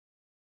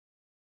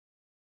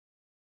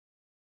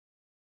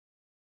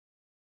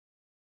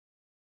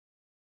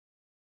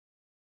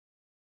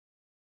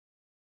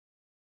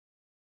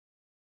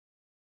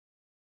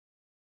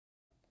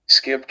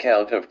Skip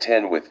count of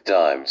 10 with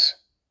dimes.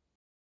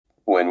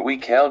 When we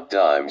count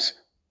dimes,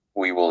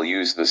 we will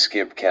use the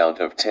skip count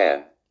of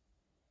 10.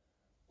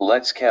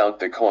 Let's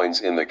count the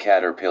coins in the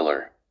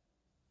caterpillar.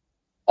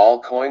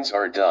 All coins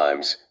are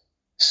dimes,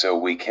 so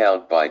we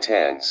count by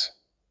tens.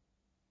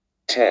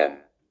 10,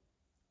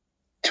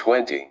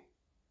 20,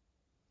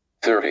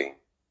 30,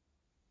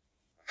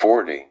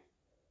 40,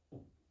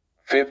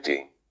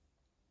 50,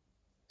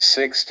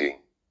 60,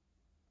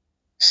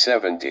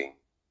 70,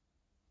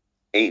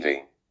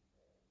 80,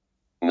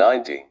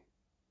 90,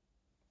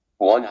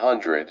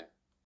 100.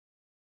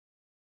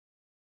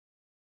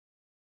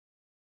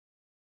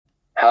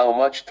 How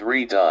much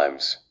 3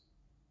 dimes?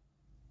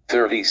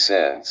 30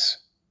 cents.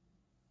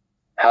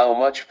 How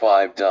much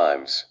 5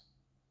 dimes?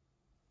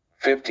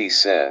 50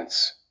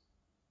 cents.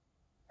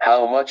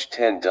 How much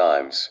 10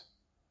 dimes?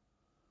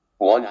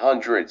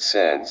 100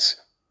 cents,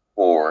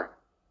 or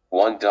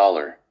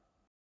 $1.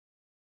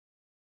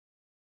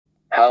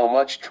 How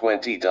much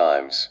 20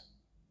 dimes?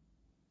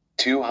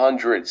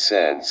 200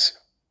 cents,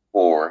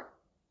 or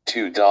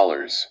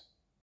 $2.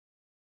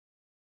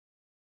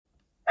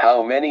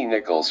 How many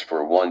nickels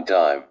for 1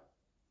 dime?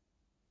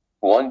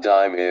 1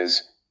 dime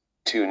is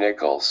 2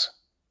 nickels.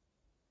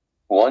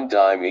 1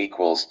 dime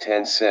equals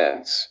 10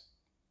 cents.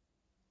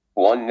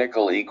 1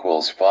 nickel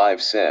equals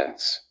 5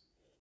 cents.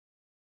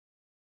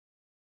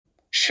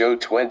 Show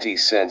 20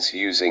 cents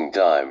using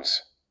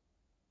dimes.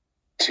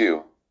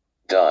 2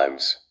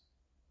 dimes.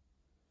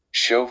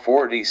 Show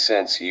 40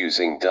 cents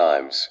using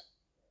dimes.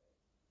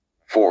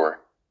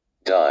 4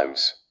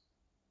 dimes.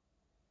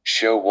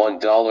 Show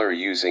 $1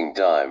 using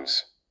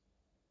dimes.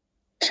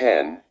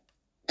 10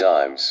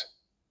 dimes.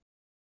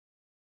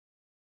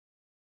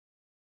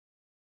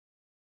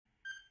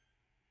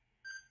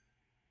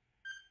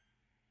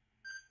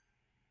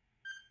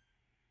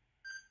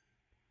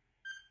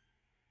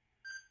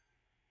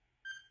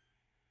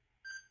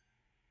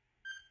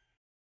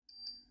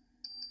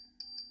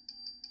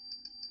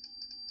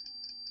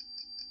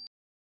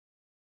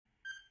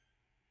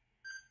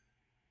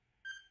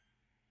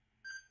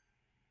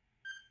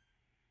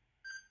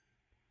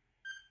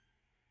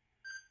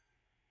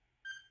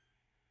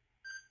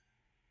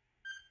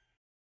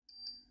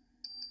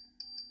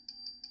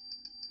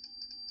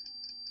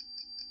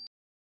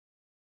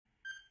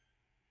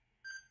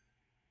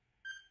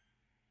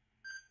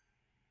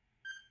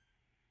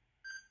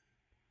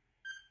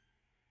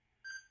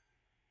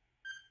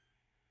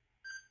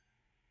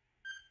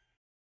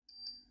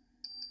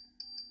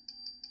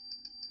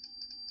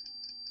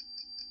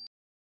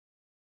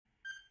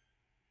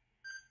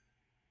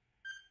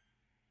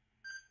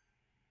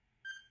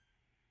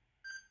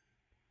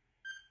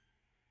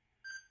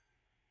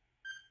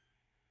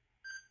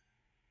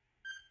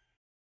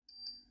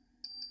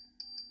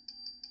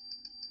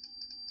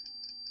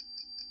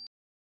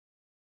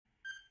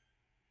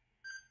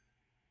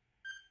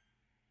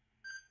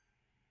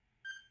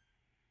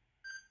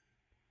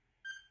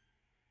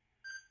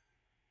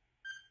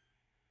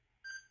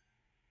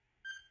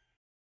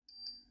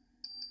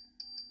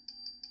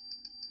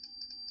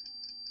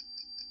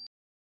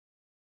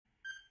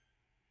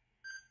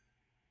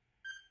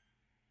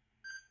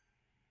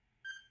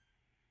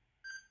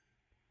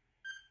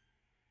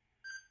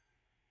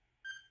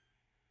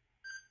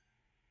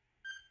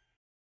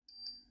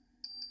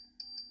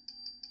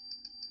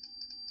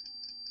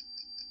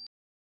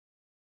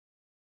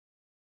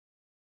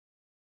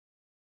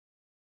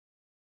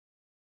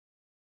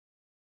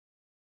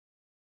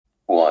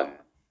 One.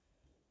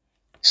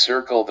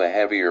 Circle the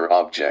heavier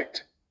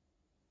object.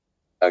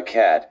 A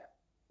cat,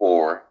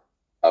 or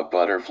a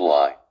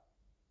butterfly.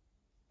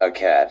 A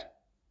cat.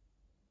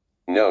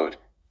 Note,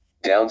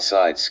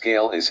 downside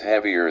scale is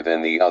heavier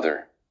than the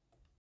other.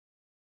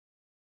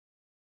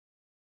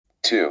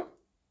 2.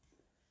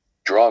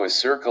 Draw a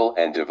circle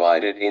and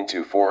divide it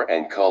into 4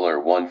 and color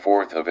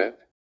 1/4 of it.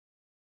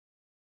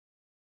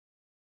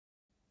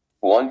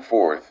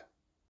 1/4.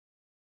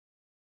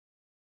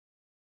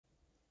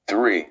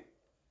 3.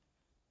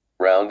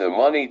 Round the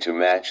money to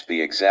match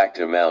the exact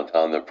amount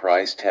on the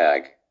price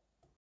tag.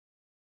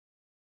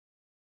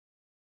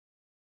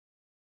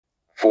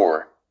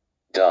 4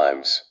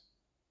 dimes,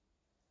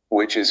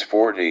 which is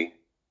 40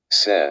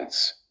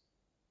 cents.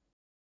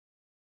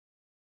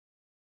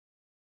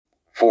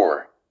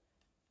 4.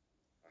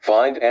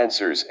 Find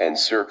answers and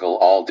circle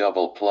all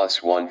double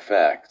plus 1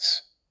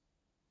 facts.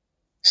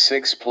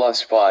 6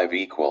 plus 5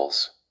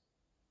 equals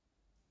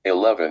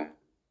 11.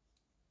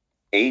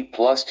 8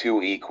 plus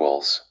 2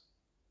 equals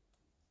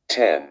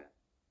 10.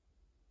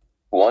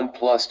 1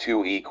 plus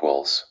 2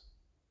 equals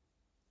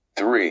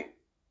 3.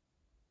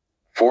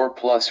 4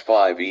 plus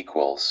 5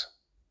 equals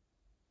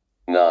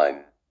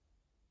 9.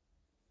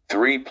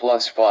 3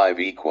 plus 5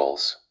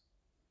 equals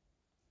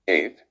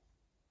 8.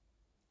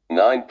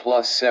 9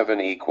 plus 7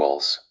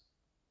 equals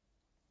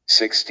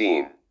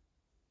 16.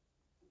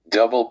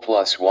 Double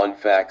plus 1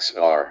 facts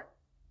are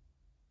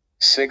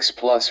 6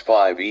 plus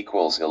 5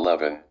 equals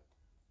 11.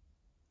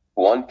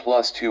 1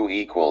 plus 2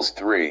 equals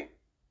 3.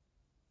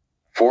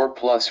 4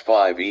 plus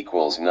 5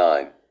 equals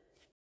 9.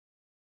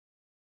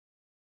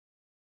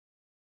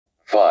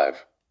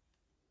 5.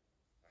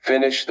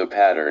 Finish the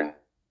pattern.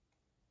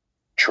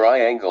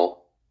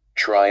 Triangle,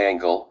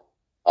 triangle,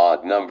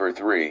 odd number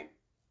 3.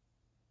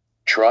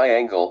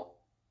 Triangle,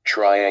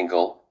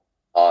 triangle,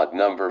 odd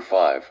number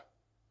 5.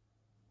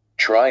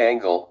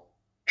 Triangle,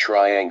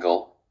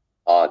 triangle,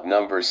 odd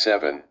number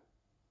 7.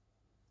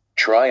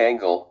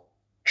 Triangle,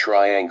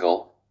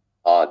 triangle,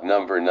 odd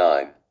number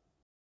 9.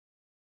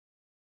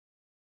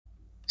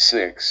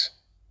 6.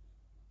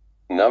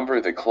 Number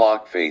the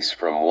clock face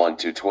from 1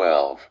 to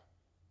 12.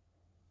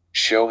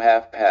 Show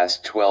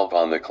 12:30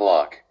 on the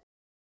clock.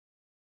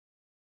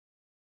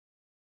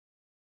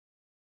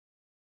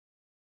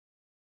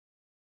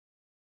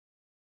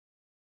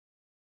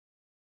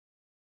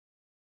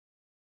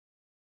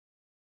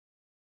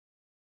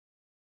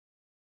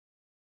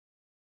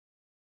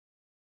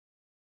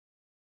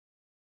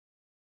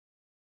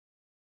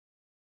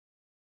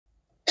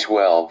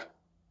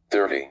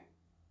 "12:30.